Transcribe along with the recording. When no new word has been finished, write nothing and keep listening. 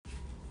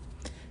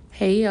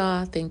Hey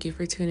y'all, thank you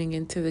for tuning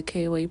into the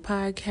K-Way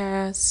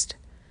podcast.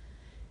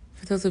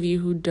 For those of you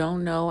who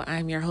don't know,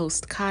 I'm your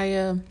host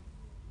Kaya.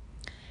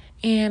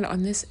 And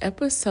on this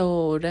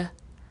episode,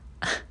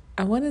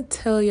 I want to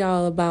tell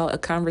y'all about a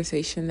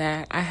conversation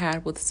that I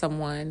had with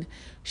someone.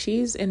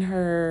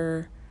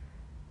 I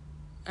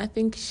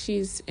think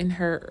she's in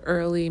her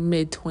early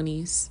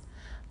mid-20s.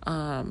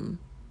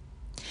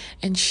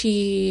 And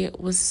she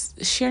was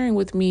sharing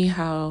with me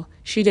how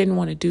she didn't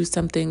want to do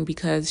something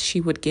because she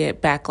would get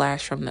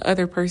backlash from the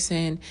other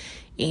person.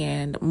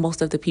 And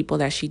most of the people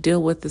that she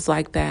deal with is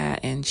like that.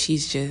 And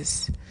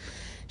she's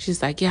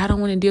like, yeah, I don't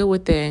want to deal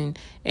with it.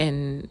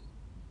 And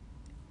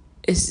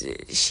it's,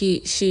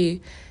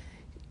 she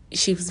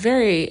was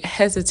very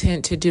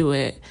hesitant to do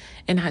it.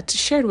 And I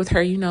shared with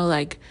her,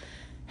 like,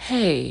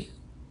 hey,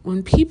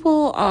 when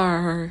people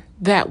are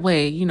that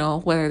way,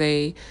 whether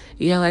they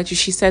yell at you,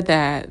 she said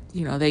that,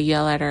 they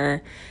yell at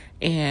her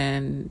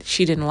and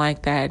she didn't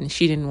like that and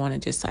she didn't want to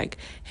just like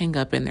hang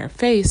up in their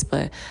face.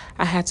 But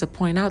I had to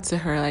point out to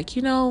her, like,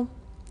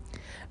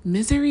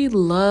 misery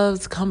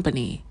loves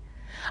company.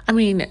 I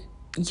mean,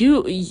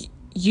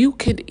 you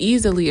could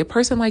easily, a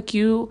person like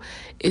you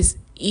is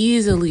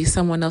easily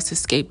someone else's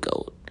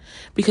scapegoat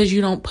because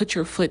you don't put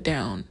your foot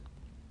down.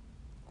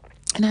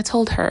 And I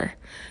told her,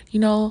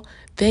 you don't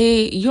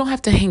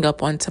have to hang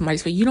up on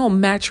somebody's face. You don't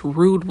match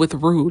rude with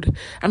rude.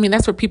 I mean,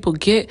 that's what people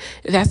get.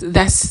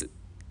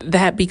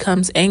 That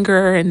becomes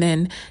anger, and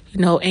then,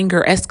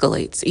 anger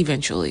escalates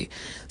eventually.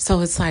 So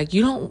it's like,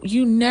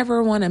 you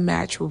never want to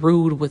match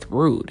rude with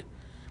rude.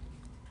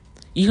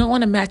 You don't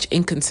want to match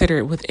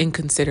inconsiderate with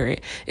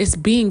inconsiderate. It's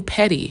being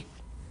petty.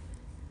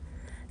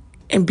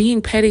 And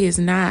being petty it's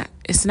not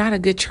a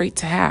good trait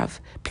to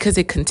have because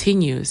it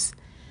continues.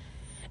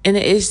 And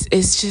it's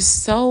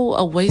just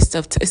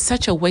it's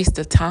such a waste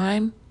of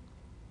time.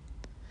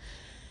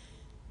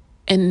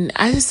 And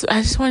I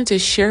just wanted to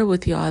share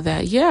with y'all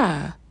that,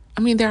 yeah, I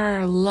mean, there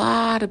are a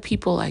lot of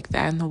people like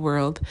that in the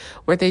world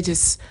where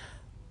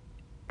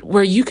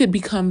you could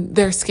become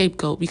their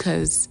scapegoat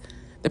because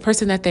the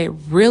person that they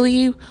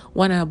really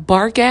want to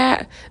bark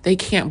at, they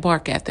can't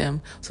bark at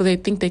them. So they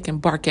think they can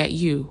bark at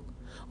you,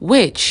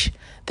 which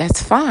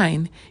that's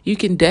fine. You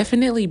can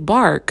definitely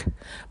bark,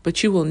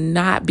 but you will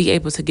not be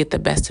able to get the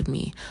best of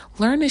me.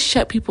 Learn to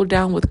shut people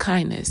down with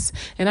kindness.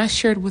 And I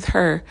shared with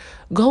her,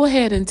 go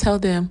ahead and tell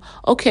them,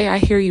 okay, I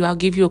hear you. I'll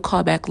give you a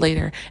call back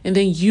later. And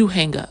then you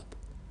hang up.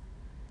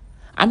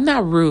 I'm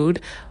not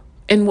rude.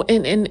 And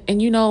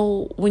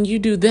when you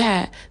do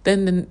that,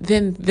 then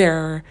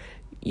they're,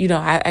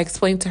 I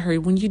explained to her,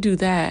 when you do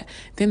that,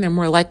 then they're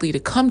more likely to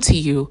come to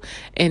you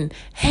and,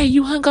 hey,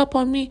 you hung up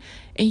on me.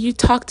 And you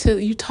talk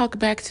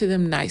back to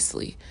them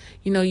nicely.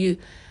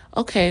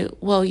 Okay,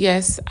 well,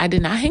 yes, I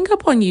did not hang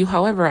up on you.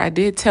 However, I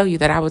did tell you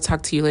that I would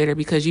talk to you later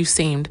because you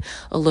seemed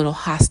a little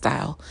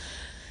hostile.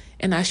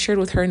 And I shared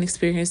with her an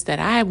experience that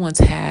I once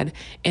had,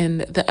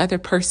 and the other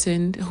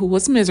person who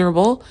was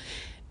miserable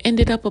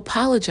ended up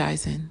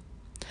apologizing.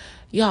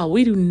 Y'all,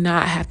 we do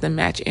not have to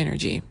match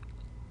energy.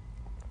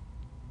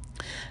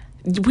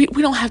 We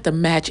don't have to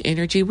match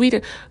energy.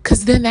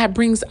 Because then that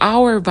brings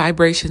our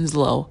vibrations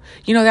low.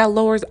 That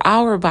lowers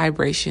our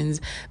vibrations.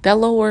 That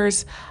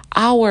lowers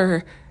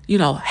our,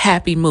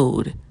 happy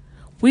mood.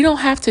 We don't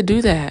have to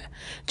do that.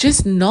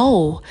 Just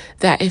know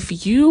that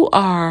if you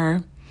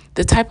are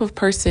the type of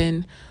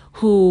person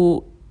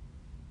who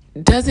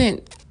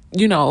doesn't,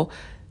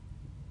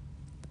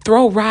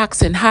 throw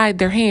rocks and hide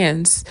their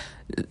hands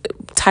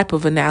type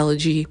of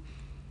analogy,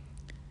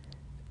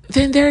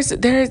 then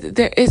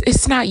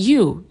it's not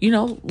you,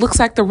 looks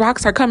like the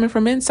rocks are coming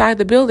from inside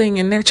the building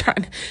and they're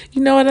trying,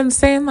 you know what I'm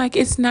saying? Like,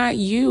 it's not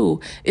you,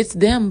 it's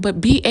them.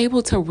 But be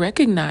able to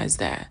recognize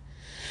that,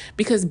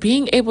 because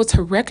being able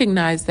to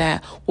recognize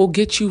that will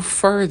get you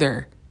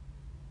further.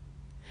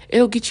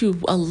 It'll get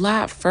you a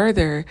lot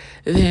further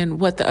than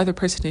what the other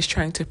person is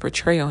trying to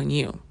portray on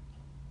you.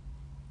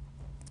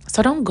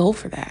 So don't go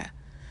for that.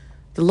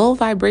 The low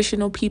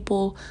vibrational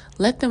people,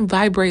 let them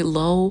vibrate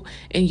low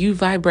and you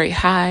vibrate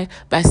high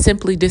by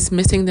simply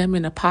dismissing them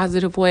in a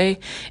positive way.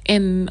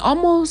 And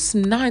almost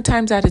 9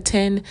 times out of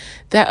 10,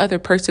 that other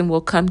person will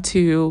come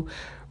to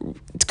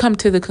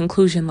the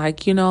conclusion,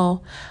 like,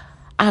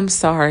 I'm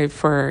sorry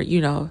for,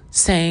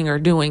 saying or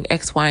doing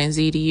X, Y, and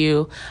Z to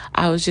you.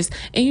 I was just,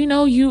 and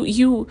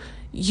you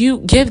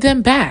give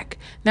them back.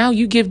 Now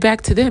you give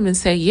back to them and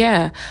say,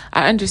 yeah,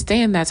 I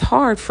understand that's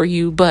hard for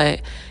you,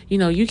 but,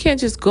 you can't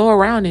just go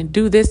around and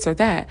do this or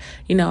that,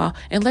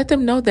 and let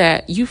them know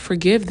that you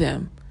forgive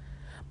them.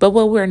 But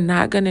what we're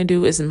not going to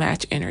do is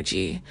match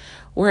energy.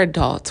 We're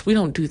adults. We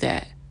don't do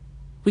that.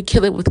 We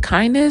kill it with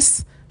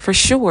kindness for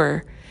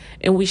sure.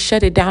 And we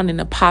shut it down in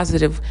a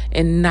positive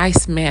and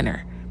nice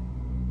manner.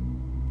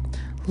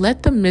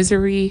 Let the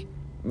misery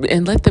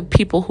and let the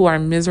people who are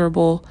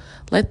miserable,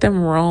 let them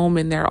roam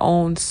in their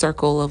own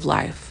circle of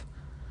life.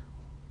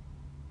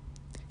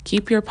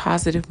 Keep your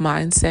positive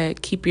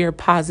mindset, keep your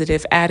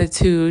positive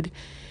attitude,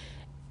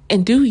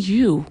 and do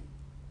you.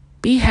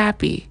 Be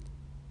happy.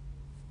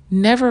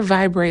 Never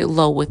vibrate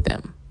low with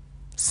them.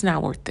 It's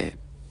not worth it.